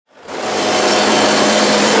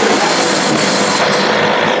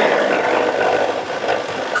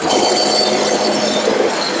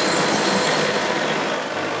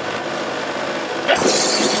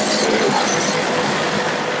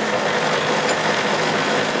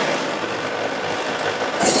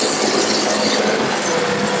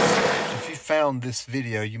on this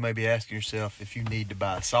video, you may be asking yourself if you need to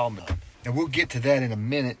buy a sawmill. And we'll get to that in a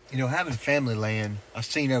minute. You know, having family land, I've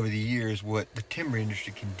seen over the years what the timber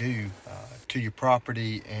industry can do to your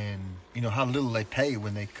property, and, you know, how little they pay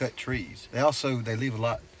when they cut trees. They leave a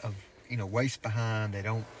lot of, you know, waste behind. They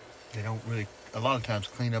don't really, a lot of times,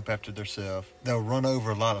 clean up after themselves. They'll run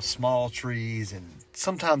over a lot of small trees, and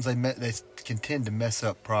sometimes they can tend to mess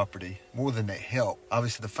up property more than they help.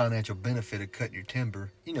 Obviously, the financial benefit of cutting your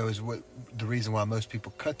timber, you know, is the reason why most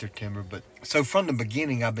people cut their timber. But so from the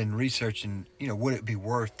beginning, I've been researching, you know, would it be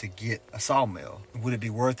worth to get a sawmill? Would it be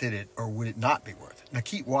worth it, or would it not be worth it? Now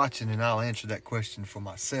keep watching and I'll answer that question for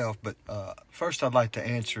myself. But first, I'd like to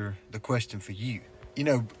answer the question for you. You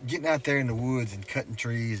know, getting out there in the woods and cutting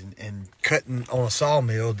trees and cutting on a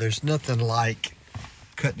sawmill, there's nothing like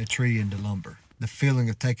cutting a tree into lumber. The feeling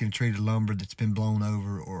of taking a tree to lumber that's been blown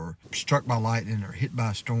over or struck by lightning or hit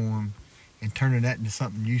by a storm and turning that into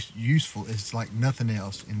something useful is like nothing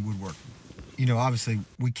else in woodworking. You know, obviously,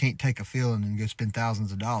 we can't take a feeling and go spend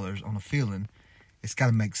thousands of dollars on a feeling. It's got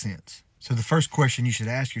to make sense. So the first question you should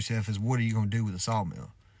ask yourself is, what are you going to do with a sawmill?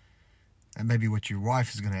 And maybe what your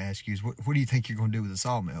wife is going to ask you is, what do you think you're going to do with a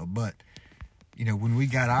sawmill? But, you know, when we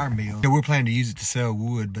got our mill, you know, we're planning to use it to sell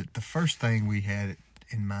wood, but the first thing we had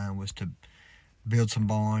in mind was to build some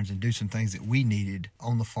barns and do some things that we needed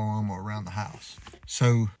on the farm or around the house.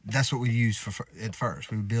 So that's what we used at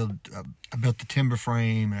first. I built the timber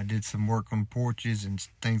frame, and I did some work on porches and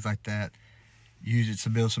things like that. Used it to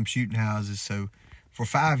build some shooting houses. So for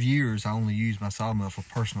 5 years, I only used my sawmill for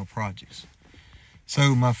personal projects.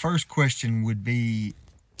 So my first question would be,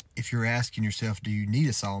 if you're asking yourself, do you need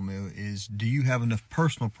a sawmill, is, do you have enough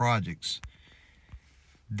personal projects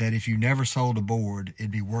that if you never sold a board, it'd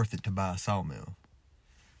be worth it to buy a sawmill?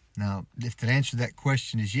 Now, if the answer to that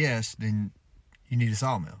question is yes, then you need a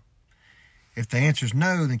sawmill. If the answer is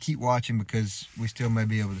no, then keep watching, because we still may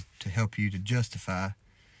be able to help you to justify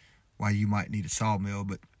why you might need a sawmill.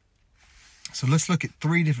 But so let's look at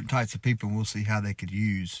 3 different types of people, and we'll see how they could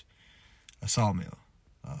use a sawmill.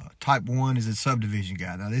 Type 1 is a subdivision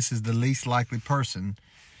guy. Now, this is the least likely person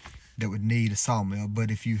that would need a sawmill,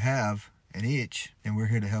 but if you have an itch, then we're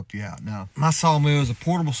here to help you out. Now, my sawmill is a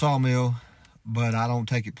portable sawmill, but I don't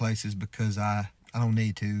take it places because I don't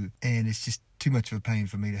need to, and it's just too much of a pain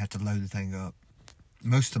for me to have to load the thing up.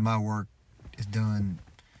 Most of my work is done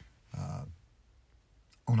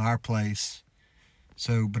on our place.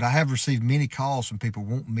 So, but I have received many calls from people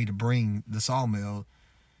wanting me to bring the sawmill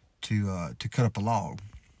to cut up a log.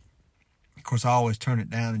 Of course, I always turn it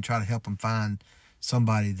down and try to help them find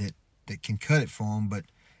somebody that can cut it for them, but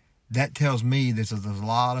that tells me there's a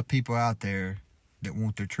lot of people out there that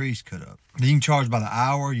want their trees cut up. You can charge by the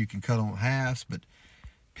hour, you can cut on halves, but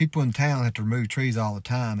people in town have to remove trees all the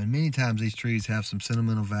time, and many times these trees have some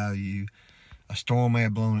sentimental value. A storm may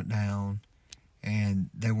have blown it down, and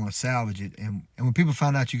they want to salvage it. And when people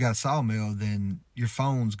find out you got a sawmill, then your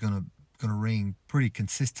phone's gonna ring pretty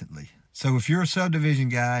consistently. So if you're a subdivision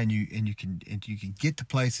guy and you can get to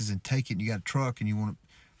places and take it, and you got a truck and you want to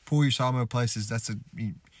pull your sawmill places,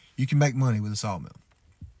 you can make money with a sawmill.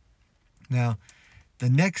 Now, the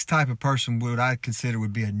next type of person, what I'd consider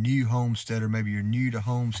would be a new homesteader. Maybe you're new to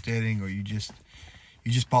homesteading, or you just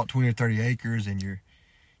bought 20 or 30 acres and you're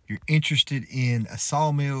interested in a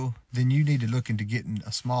sawmill. Then you need to look into getting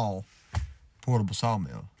a small portable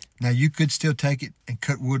sawmill. Now, you could still take it and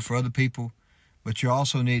cut wood for other people, but you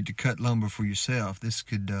also need to cut lumber for yourself. This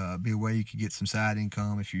could be a way you could get some side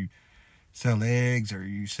income if you sell eggs, or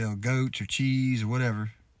you sell goats or cheese or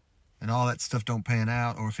whatever, and all that stuff don't pan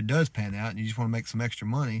out, or if it does pan out and you just want to make some extra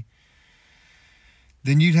money,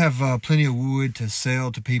 then you'd have plenty of wood to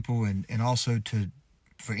sell to people, and also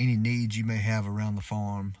for any needs you may have around the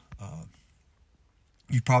farm.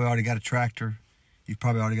 You've probably already got a tractor. You've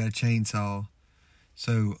probably already got a chainsaw.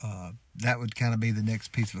 So that would kind of be the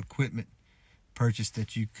next piece of equipment purchase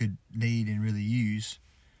that you could need and really use.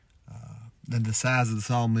 Then the size of the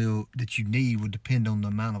sawmill that you need would depend on the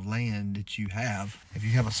amount of land that you have. If you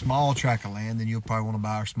have a small tract of land, then you'll probably want to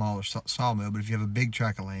buy a smaller sawmill. But if you have a big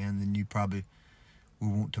tract of land, then you probably will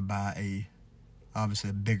want to buy obviously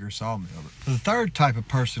a bigger sawmill. The third type of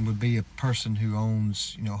person would be a person who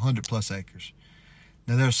owns, 100 plus acres.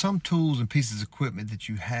 Now, there are some tools and pieces of equipment that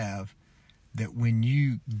you have that when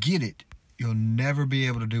you get it, you'll never be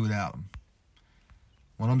able to do without them.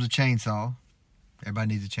 One of them's a chainsaw. Everybody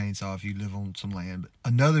needs a chainsaw if you live on some land.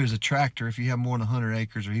 But another is a tractor. If you have more than 100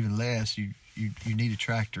 acres or even less, you need a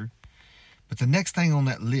tractor. But the next thing on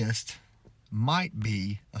that list might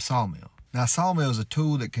be a sawmill. Now, a sawmill is a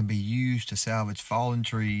tool that can be used to salvage fallen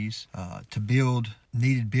trees, to build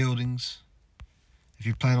needed buildings. If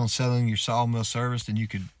you plan on selling your sawmill service, then you'd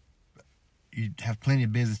have plenty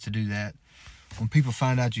of business to do that. When people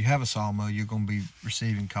find out you have a sawmill, you're going to be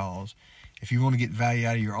receiving calls. If you want to get value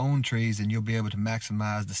out of your own trees, then you'll be able to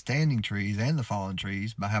maximize the standing trees and the fallen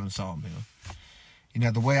trees by having a sawmill. You know,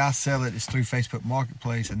 the way I sell it is through Facebook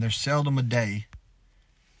Marketplace, and there's seldom a day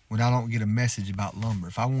when I don't get a message about lumber.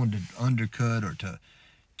 If I wanted to undercut or to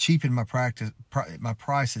cheapen my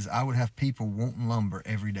prices, I would have people wanting lumber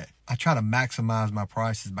every day. I try to maximize my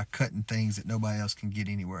prices by cutting things that nobody else can get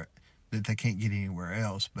anywhere, that they can't get anywhere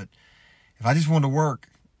else. But if I just wanted to work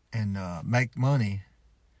and make money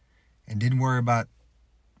and didn't worry about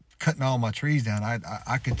cutting all my trees down,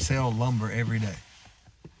 I could sell lumber every day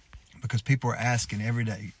because people are asking every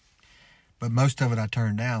day. But most of it I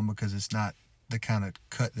turn down because it's not the kind of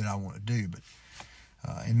cut that I want to do. But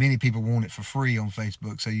and many people want it for free on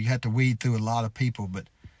Facebook, so you have to weed through a lot of people. But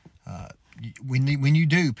when you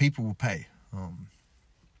do, people will pay.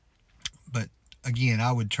 But again,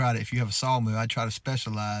 I would try to, if you have a sawmill, I'd try to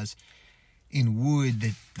specialize in wood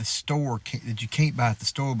that that you can't buy at the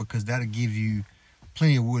store, because that'll give you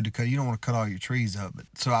plenty of wood to cut. You don't want to cut all your trees up, but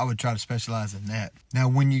so I would try to specialize in that. Now,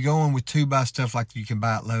 when you go in with 2x stuff like you can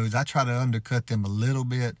buy at Lowe's, I try to undercut them a little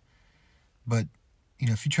bit, but you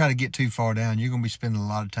know, if you try to get too far down, you're going to be spending a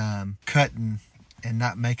lot of time cutting and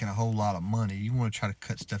not making a whole lot of money. You want to try to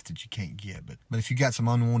cut stuff that you can't get, but if you got some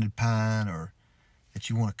unwanted pine or that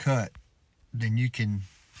you want to cut, then you can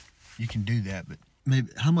do that. But maybe,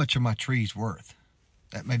 how much are my trees worth?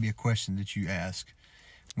 That may be a question that you ask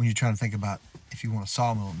when you're trying to think about if you want a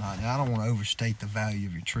sawmill or not. Now, I don't want to overstate the value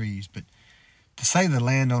of your trees, but to say the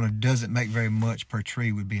landowner doesn't make very much per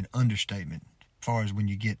tree would be an understatement as far as when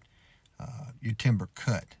you get your timber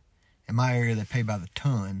cut. In my area, they pay by the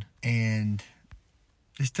ton, and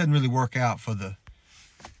this doesn't really work out for the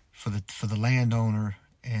landowner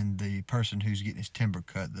and the person who's getting his timber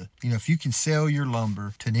cut. If you can sell your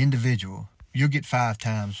lumber to an individual, you'll get 5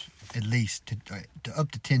 times at least to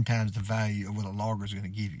up to 10 times the value of what a logger is going to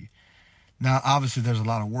give you. Now, obviously, there's a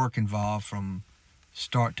lot of work involved from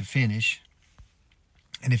start to finish,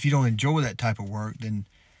 and if you don't enjoy that type of work, then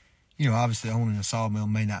obviously owning a sawmill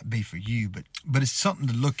may not be for you, but it's something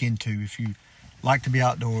to look into if you like to be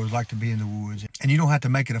outdoors, like to be in the woods, and you don't have to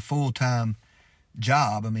make it a full-time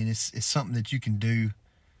job. I mean, it's something that you can do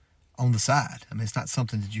on the side. I mean, it's not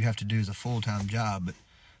something that you have to do as a full-time job. But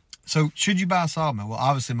so, should you buy a sawmill? Well,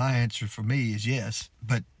 obviously, my answer for me is yes,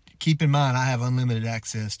 but keep in mind I have unlimited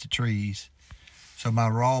access to trees, so my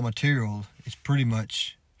raw material is pretty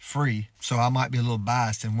much free. So I might be a little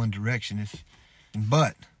biased in one direction,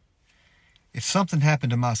 but if something happened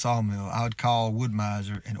to my sawmill, I would call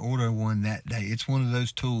Wood-Mizer and order one that day. It's one of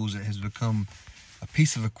those tools that has become a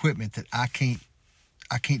piece of equipment that I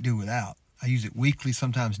can't do without. I use it weekly,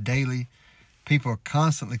 sometimes daily. People are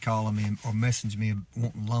constantly calling me or messaging me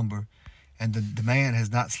wanting lumber, and the demand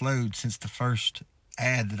has not slowed since the first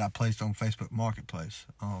ad that I placed on Facebook Marketplace.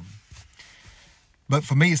 But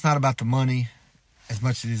for me, it's not about the money as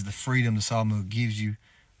much as it is the freedom the sawmill gives you,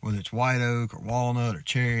 whether it's white oak or walnut or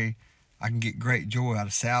cherry. I can get great joy out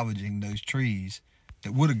of salvaging those trees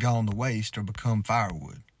that would have gone to waste or become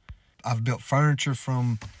firewood. I've built furniture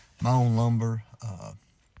from my own lumber.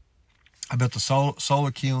 I built a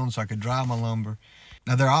solar kiln so I could dry my lumber.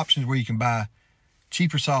 Now, there are options where you can buy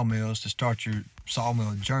cheaper sawmills to start your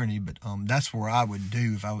sawmill journey, but that's where I would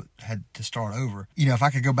do if I had to start over. If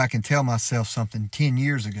I could go back and tell myself something 10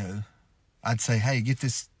 years ago, I'd say, hey, get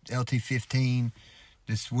this LT15,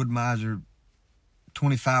 this Wood-Mizer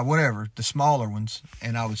 25, whatever, the smaller ones,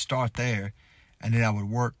 and I would start there, and then I would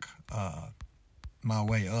work my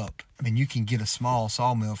way up. I mean, you can get a small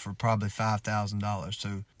sawmill for probably $5,000.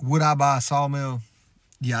 So would I buy a sawmill?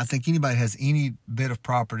 Yeah, I think anybody who has any bit of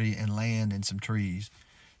property and land and some trees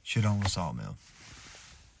should own a sawmill.